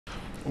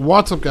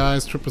What's up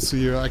guys, Triple C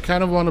here. I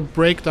kind of want to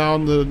break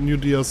down the new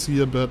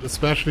DLC a bit,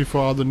 especially for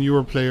all the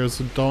newer players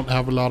who don't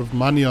have a lot of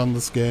money on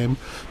this game,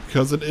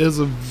 because it is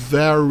a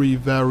very,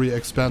 very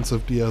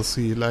expensive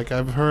DLC. Like,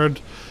 I've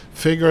heard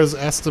figures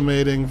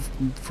estimating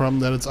from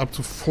that it's up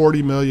to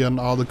 40 million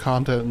all the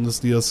content in this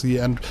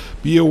DLC, and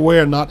be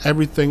aware not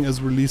everything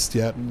is released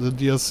yet. The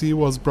DLC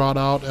was brought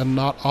out and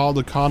not all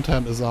the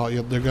content is out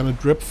yet. They're gonna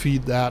drip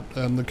feed that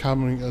in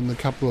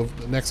the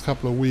next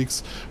couple of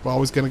weeks. We're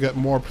always gonna get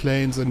more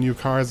planes and new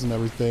cars and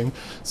everything.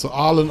 So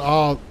all in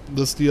all,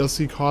 this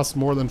DLC costs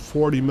more than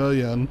 40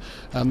 million,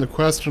 and the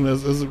question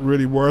is it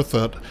really worth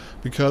it?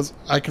 Because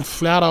I can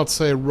flat out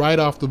say right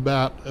off the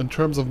bat, in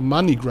terms of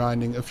money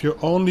grinding, if you're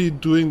only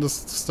doing this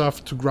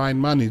stuff to grind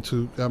money,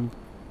 to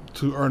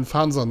earn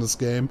funds on this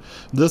game,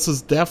 this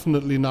is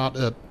definitely not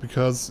it,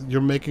 because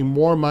you're making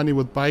more money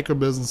with biker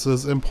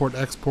businesses, import,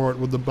 export,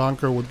 with the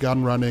bunker, with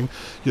gun running.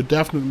 You're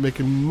definitely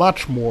making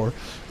much more.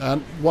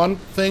 And one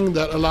thing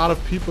that a lot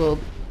of people,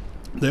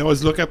 they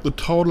always look at the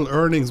total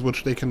earnings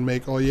which they can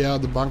make. Oh yeah,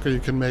 the bunker you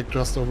can make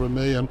just over $1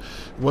 million.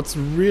 What's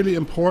really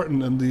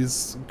important in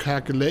these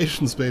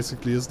calculations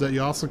basically is that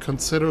you also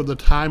consider the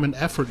time and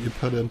effort you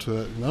put into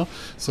it, you know?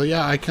 So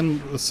yeah, I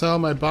can sell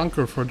my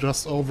bunker for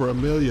just over $1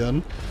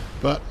 million,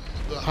 but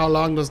how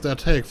long does that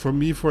take? For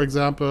me, for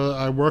example,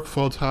 I work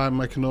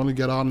full-time, I can only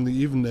get on in the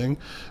evening.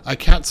 I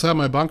can't sell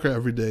my bunker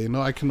every day, you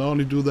know? I can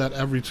only do that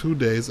every 2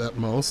 days at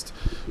most,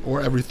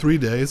 or every 3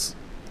 days.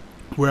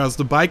 Whereas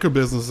the biker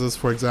businesses,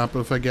 for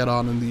example, if I get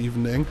on in the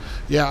evening,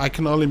 yeah, I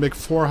can only make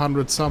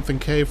 400 something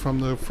K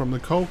from the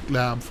Coke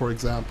lab, for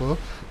example,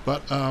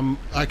 but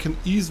I can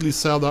easily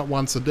sell that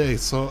once a day.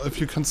 So if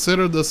you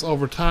consider this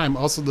over time,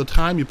 also the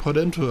time you put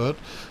into it,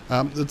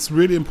 it's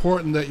really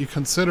important that you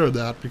consider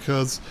that,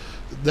 because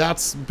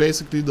that's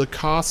basically the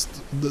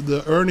cost,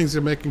 the earnings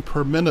you're making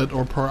per minute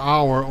or per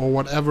hour, or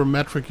whatever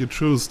metric you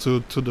choose to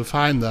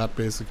define that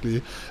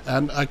basically.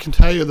 And I can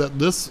tell you that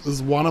this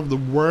is one of the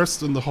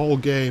worst in the whole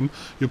game.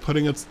 You're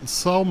putting it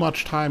so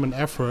much time and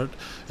effort,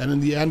 and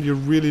in the end you're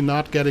really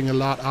not getting a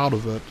lot out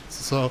of it.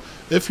 So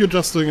if you're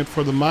just doing it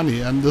for the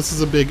money, and this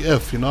is a big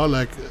if, you know,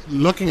 like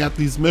looking at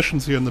these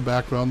missions here in the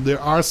background,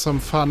 there are some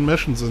fun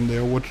missions in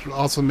there, which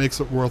also makes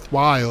it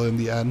worthwhile in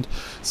the end.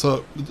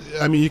 So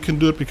I mean, you can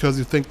do it because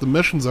you think the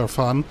missions are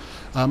fun.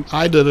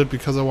 I did it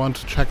because I want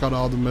to check out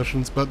all the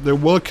missions, but there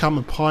will come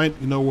a point,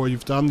 you know, where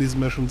you've done these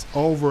missions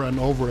over and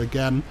over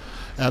again,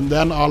 and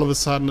then all of a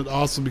sudden it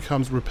also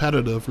becomes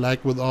repetitive,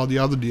 like with all the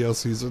other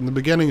DLCs. In the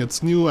beginning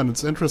it's new and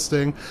it's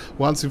interesting.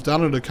 Once you've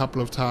done it a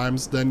couple of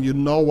times, then you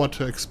know what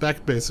to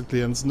expect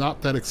basically, and it's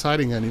not that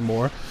exciting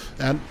anymore.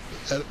 And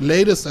at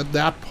latest at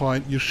that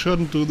point, you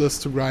shouldn't do this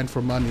to grind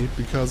for money,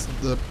 because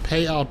the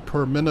payout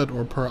per minute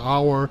or per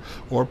hour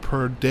or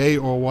per day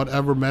or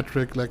whatever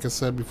metric, like I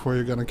said before,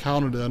 you're going to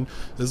count it in,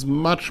 is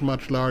much,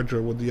 much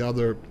larger with the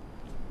other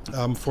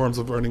forms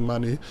of earning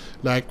money,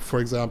 like for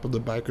example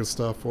the biker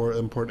stuff or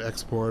import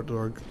export,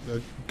 or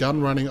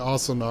gun running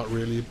also not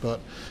really, but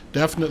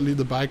definitely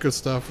the biker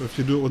stuff. If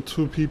you do it with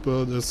 2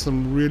 people, there's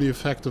some really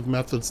effective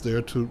methods there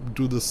to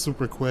do this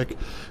super quick,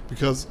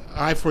 because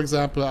for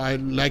example, I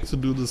like to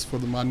do this for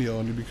the money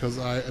only, because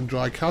I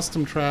enjoy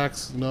custom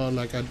tracks, you know,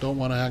 like I don't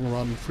want to hang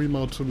around in free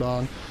mode too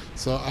long.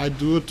 So I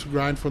do it to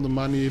grind for the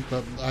money,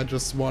 but I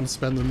just want to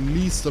spend the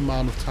least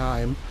amount of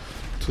time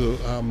to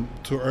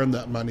earn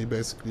that money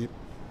basically.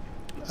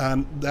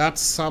 And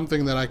that's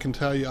something that I can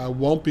tell you, I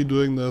won't be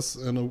doing this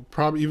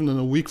probably even in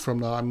a week from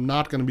now. I'm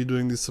not going to be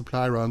doing these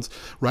supply runs.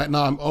 Right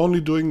now I'm only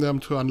doing them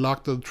to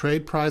unlock the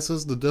trade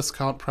prices, the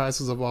discount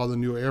prices of all the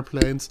new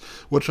airplanes,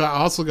 which I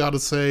also got to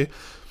say,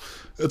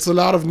 it's a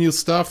lot of new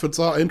stuff. It's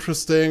all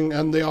interesting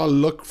and they all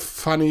look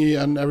funny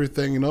and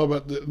everything, you know,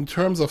 but in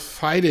terms of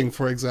fighting,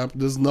 for example,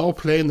 there's no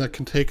plane that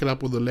can take it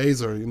up with a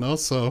laser, you know,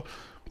 so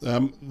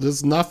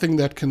there's nothing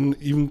that can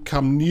even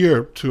come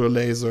near to a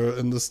laser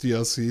in this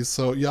DLC.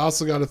 So you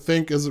also got to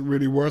think, is it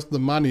really worth the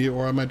money,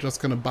 or am I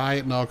just going to buy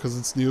it now because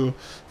it's new,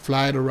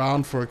 fly it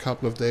around for a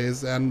couple of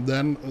days, and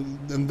then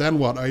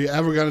what? Are you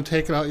ever going to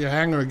take it out your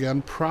hangar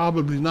again?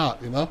 Probably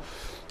not, you know.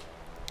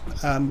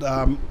 And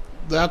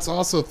that's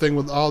also a thing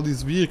with all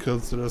these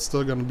vehicles that are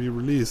still going to be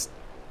released.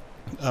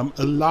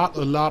 A lot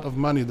of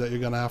money that you're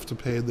going to have to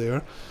pay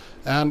there,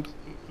 and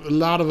a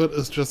lot of it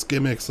is just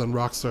gimmicks on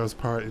Rockstar's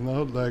part, you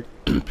know, like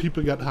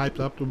people get hyped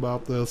up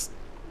about this,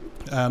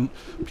 and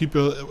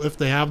people, if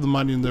they have the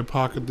money in their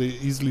pocket, they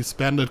easily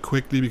spend it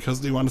quickly because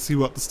they want to see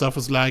what the stuff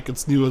is like.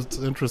 It's new, it's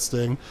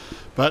interesting,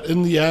 but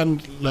in the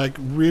end, like,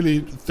 really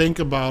think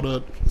about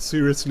it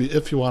seriously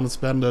if you want to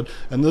spend it.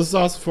 And this is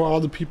also for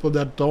all the people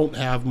that don't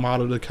have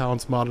modded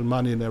accounts, modded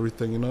money and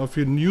everything, you know. If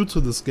you're new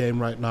to this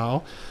game right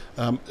now,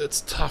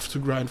 it's tough to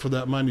grind for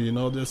that money, you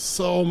know. There's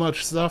so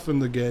much stuff in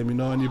the game, you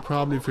know, and you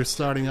probably, if you're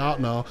starting out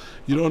now,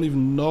 you don't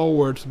even know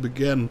where to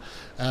begin.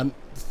 And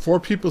for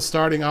people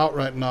starting out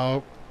right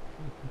now,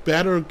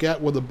 better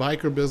get with a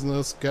biker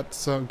business, get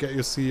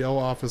your CEO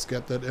office,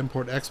 get that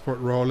import-export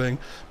rolling,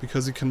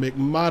 because you can make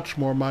much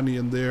more money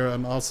in there,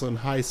 and also in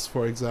heists,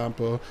 for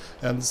example,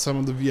 and some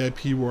of the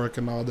VIP work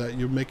and all that.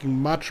 You're making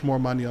much more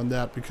money on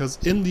that, because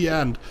in the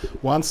end,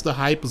 once the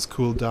hype is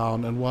cooled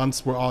down, and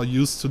once we're all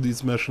used to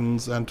these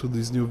missions and to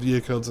these new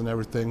vehicles and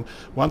everything,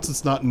 once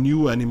it's not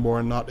new anymore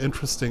and not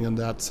interesting in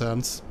that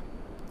sense,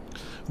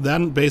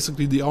 then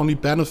basically the only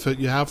benefit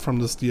you have from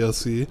this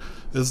DLC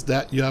is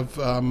that you have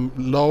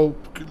low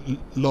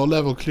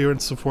level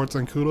clearance to Fort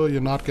Zancudo.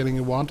 You're not getting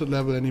a wanted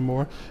level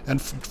anymore,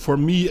 and for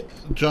me,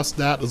 just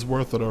that is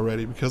worth it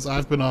already, because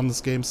I've been on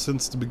this game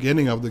since the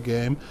beginning of the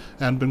game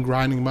and been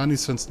grinding money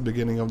since the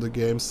beginning of the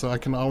game, so I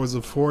can always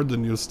afford the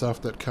new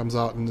stuff that comes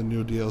out in the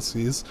new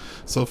DLCs.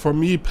 So for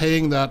me,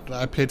 paying that,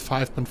 I paid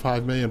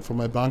 5.5 million for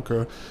my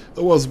bunker.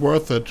 It was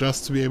worth it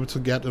just to be able to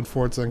get in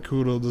Fort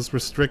Zancudo, this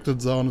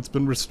restricted zone. It's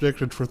been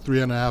restricted for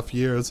 3.5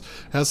 years,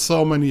 has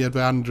so many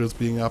advantages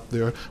being up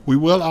there. We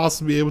will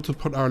also be able to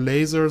put our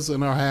lasers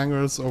in our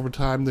hangars over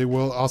time. They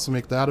will also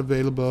make that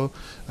available.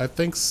 I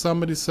think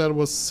somebody said it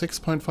was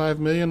 6.5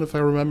 million if I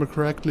remember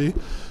correctly.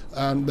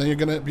 Then you're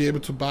gonna be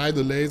able to buy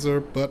the laser,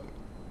 but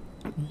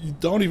you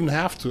don't even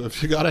have to.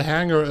 If you got a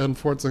hangar in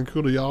Fort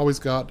Zancudo, you always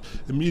got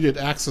immediate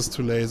access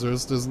to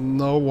lasers. There's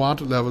no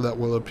wanted level that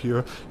will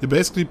appear. You're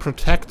basically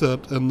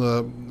protected in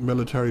the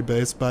military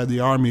base by the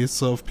army,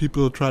 so if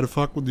people try to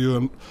fuck with you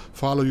and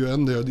follow you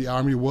in there, the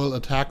army will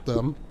attack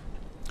them.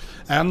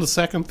 And the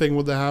second thing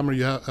with the hammer,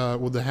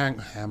 with the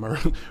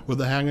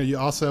hanger, you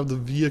also have the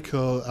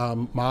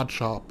vehicle mod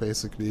shop,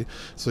 basically.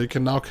 So you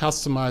can now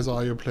customize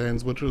all your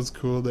planes, which is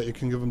cool, that you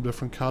can give them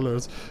different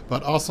colors.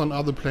 But also on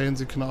other planes,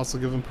 you can also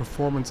give them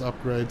performance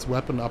upgrades,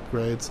 weapon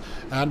upgrades.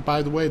 And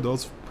by the way,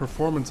 those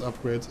performance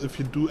upgrades, if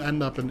you do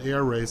end up in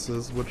air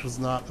races, which is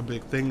not a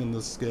big thing in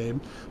this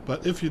game,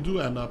 but if you do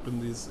end up in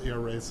these air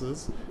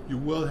races, you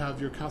will have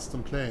your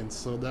custom planes.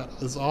 So that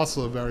is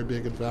also a very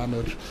big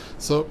advantage.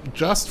 So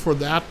just for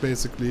that,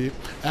 basically.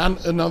 And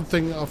another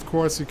thing, of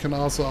course, you can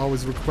also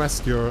always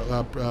request your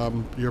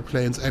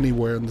planes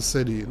anywhere in the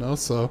city, you know,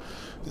 so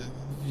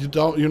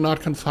you're not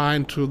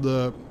confined to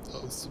the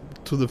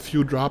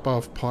few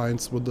drop-off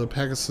points with the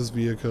Pegasus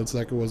vehicles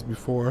like it was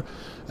before.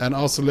 And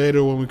also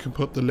later, when we can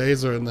put the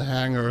laser in the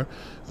hangar,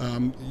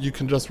 you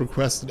can just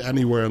request it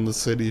anywhere in the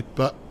city.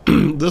 But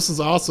this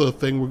is also a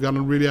thing we're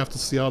gonna really have to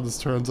see how this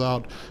turns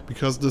out,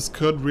 because this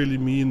could really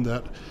mean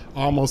that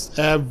almost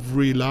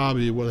every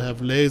lobby will have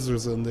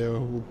lasers in there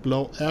who will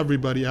blow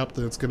everybody up.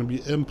 That it's going to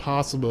be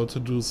impossible to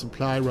do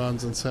supply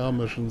runs and sell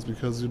missions,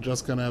 because you're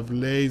just going to have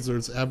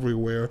lasers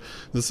everywhere.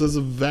 This is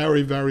a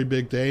very, very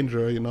big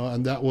danger, you know,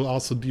 and that will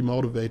also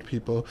demotivate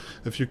people.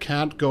 If you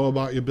can't go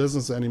about your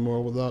business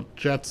anymore without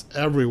jets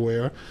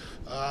everywhere,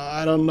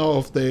 I don't know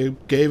if they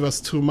gave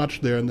us too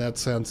much there in that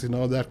sense, you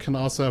know. That can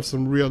also have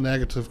some real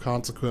negative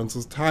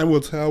consequences. Time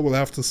will tell. We'll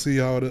have to see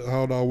how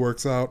it all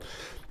works out.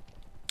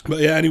 But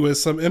yeah,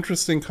 anyways, some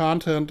interesting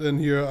content in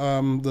here.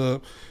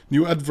 The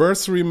new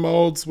adversary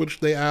modes, which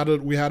they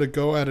added, we had a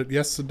go at it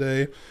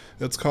yesterday.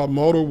 It's called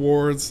Motor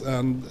Wars,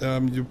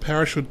 and you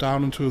parachute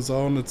down into a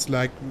zone. It's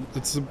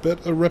a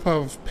bit a rip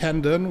of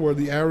Penned In, where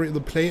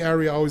the play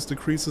area always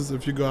decreases.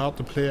 If you go out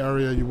the play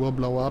area, you will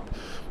blow up.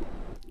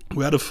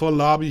 We had a full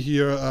lobby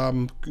here,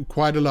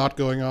 quite a lot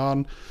going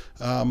on.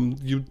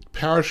 You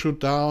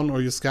parachute down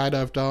or you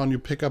skydive down, you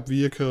pick up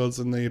vehicles,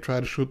 and then you try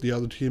to shoot the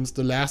other teams.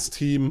 The last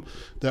team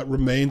that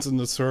remains in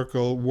the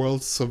circle will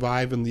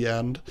survive in the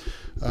end.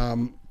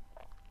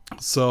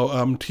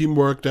 So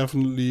teamwork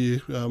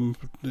definitely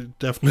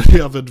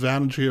of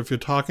advantage here if you're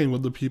talking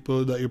with the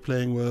people that you're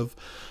playing with.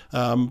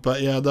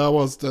 But yeah, that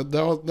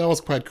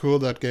was quite cool,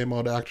 that game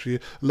mode, actually.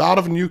 A lot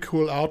of new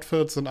cool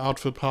outfits and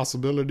outfit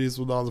possibilities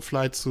with all the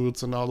flight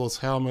suits and all those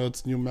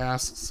helmets, new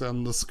masks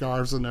and the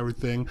scarves and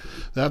everything.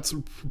 That's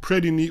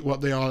pretty neat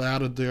what they all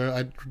added there.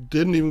 I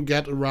didn't even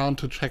get around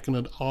to checking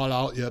it all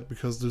out yet,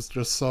 because there's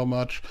just so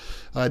much.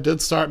 I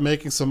did start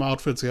making some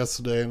outfits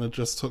yesterday, and it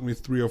just took me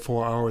 3 or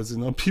 4 hours. You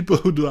know, people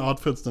who do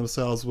outfits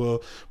themselves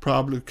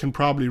can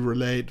probably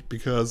relate,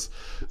 because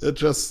it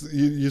just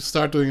you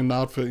start doing an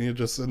outfit and you're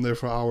just in there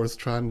for hours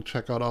trying to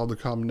check out all the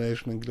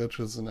combination and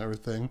glitches and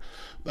everything.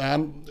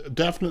 And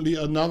definitely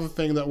another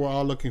thing that we're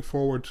all looking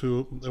forward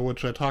to,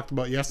 which I talked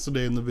about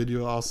yesterday in the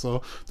video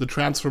also, the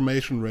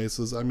transformation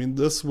races. I mean,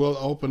 this will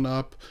open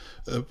up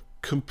a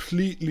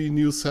completely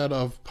new set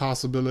of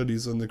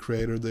possibilities in the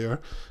creator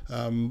there,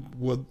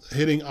 with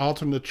hitting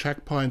alternate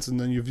checkpoints and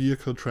then your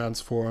vehicle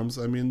transforms.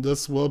 I mean,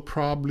 this will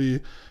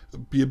probably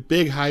be a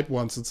big hype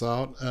once it's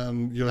out,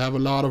 and you'll have a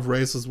lot of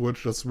races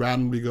which just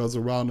randomly goes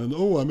around and,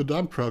 oh, I'm a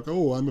dump truck,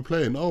 oh, I'm a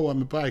plane, oh,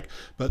 I'm a bike.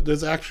 But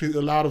there's actually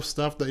a lot of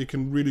stuff that you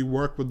can really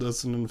work with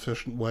this in an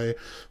efficient way.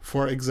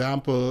 For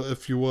example,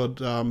 if you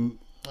would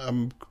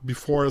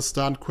before a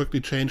stunt, quickly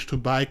change to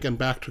bike and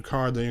back to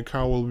car, then your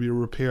car will be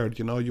repaired.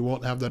 You know, you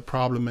won't have that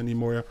problem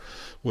anymore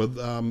with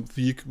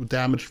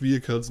damaged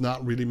vehicles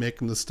not really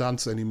making the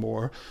stunts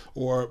anymore.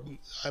 Or,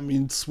 I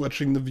mean,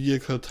 switching the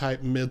vehicle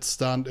type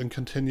mid-stunt and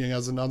continuing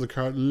as another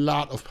car. A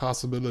lot of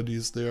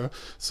possibilities there.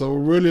 So we're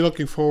really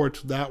looking forward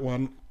to that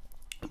one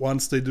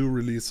once they do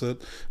release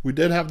it. We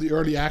did have the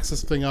early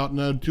access thing out,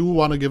 and I do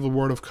want to give a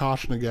word of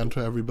caution again to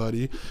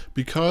everybody,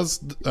 because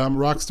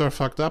Rockstar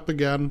fucked up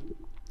again,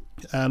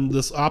 and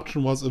this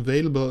option was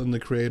available in the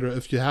creator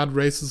if you had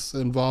races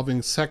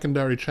involving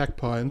secondary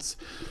checkpoints.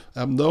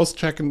 Those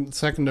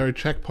secondary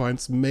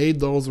checkpoints made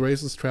those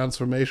races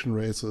transformation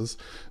races,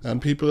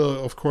 and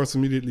people of course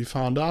immediately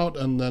found out,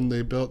 and then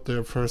they built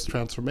their first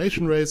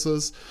transformation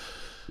races.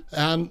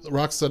 And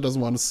Rockstar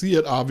doesn't want to see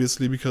it,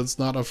 obviously, because it's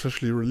not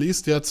officially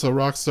released yet, so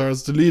Rockstar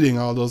is deleting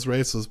all those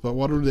races. But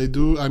what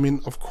do? I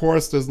mean, of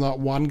course, there's not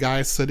one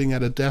guy sitting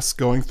at a desk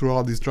going through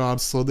all these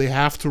jobs, so they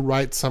have to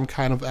write some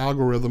kind of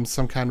algorithm,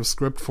 some kind of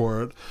script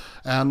for it.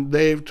 And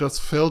they've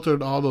just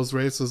filtered all those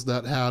races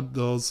that had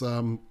those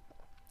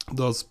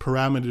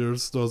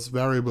parameters, those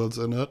variables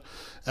in it,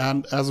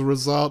 and as a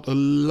result,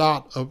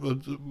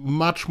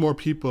 much more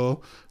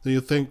people than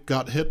you think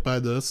got hit by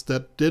this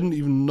that didn't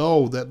even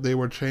know that they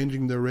were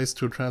changing their race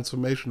to a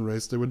transformation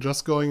race. They were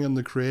just going in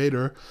the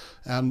creator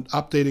and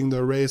updating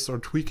their race or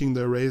tweaking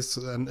their race,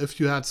 and if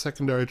you had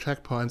secondary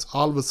checkpoints,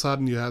 all of a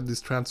sudden you had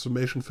these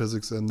transformation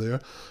physics in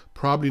there.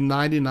 Probably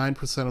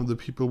 99% of the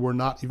people were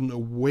not even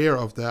aware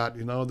of that.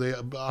 You know, they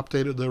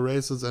updated their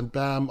races and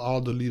bam,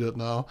 all deleted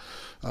now.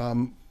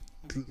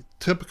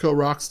 Typical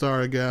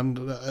Rockstar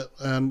again,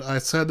 and I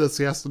said this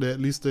yesterday,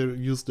 at least they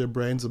used their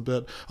brains a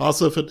bit.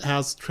 Also, if it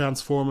has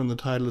Transform in the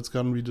title, it's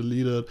gonna be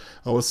deleted.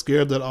 I was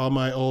scared that all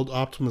my old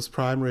Optimus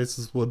Prime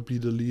races would be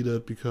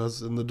deleted,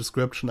 because in the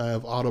description I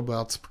have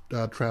Autobots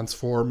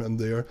Transform in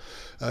there.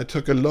 I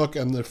took a look,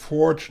 and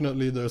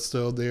fortunately they're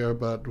still there,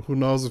 but who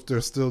knows if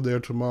they're still there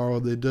tomorrow.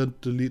 They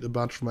did delete a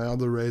bunch of my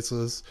other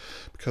races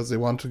because they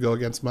want to go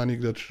against money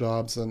glitch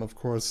jobs, and of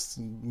course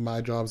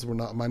my jobs were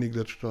not money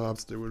glitch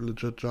jobs, they were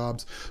legit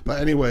jobs. But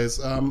anyways,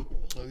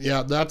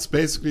 yeah, that's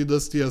basically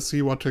this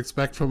DLC, what to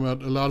expect from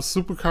it. A lot of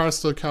supercars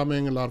still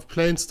coming, a lot of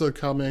planes still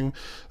coming,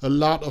 a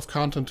lot of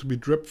content to be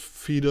drip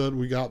feeded.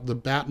 We got the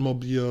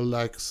Batmobile,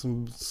 like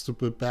some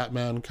stupid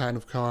Batman kind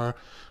of car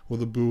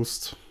with a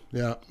boost.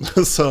 Yeah,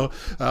 so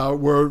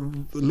we're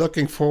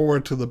looking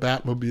forward to the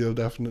Batmobile,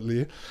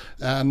 definitely.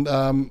 And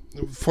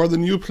for the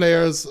new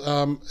players,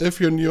 if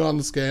you're new on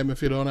this game,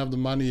 if you don't have the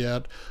money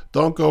yet,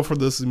 don't go for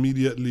this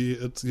immediately.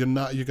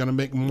 You're gonna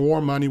make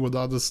more money with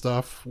other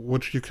stuff,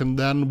 which you can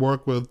then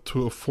work with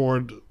to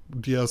afford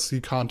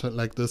DLC content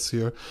like this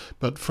here.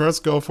 But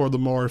first go for the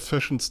more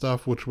efficient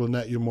stuff, which will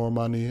net you more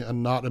money,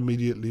 and not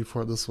immediately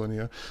for this one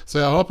here. So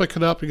yeah, I hope I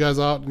could help you guys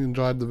out and you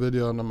enjoyed the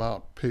video, and I'm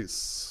out.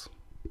 Peace.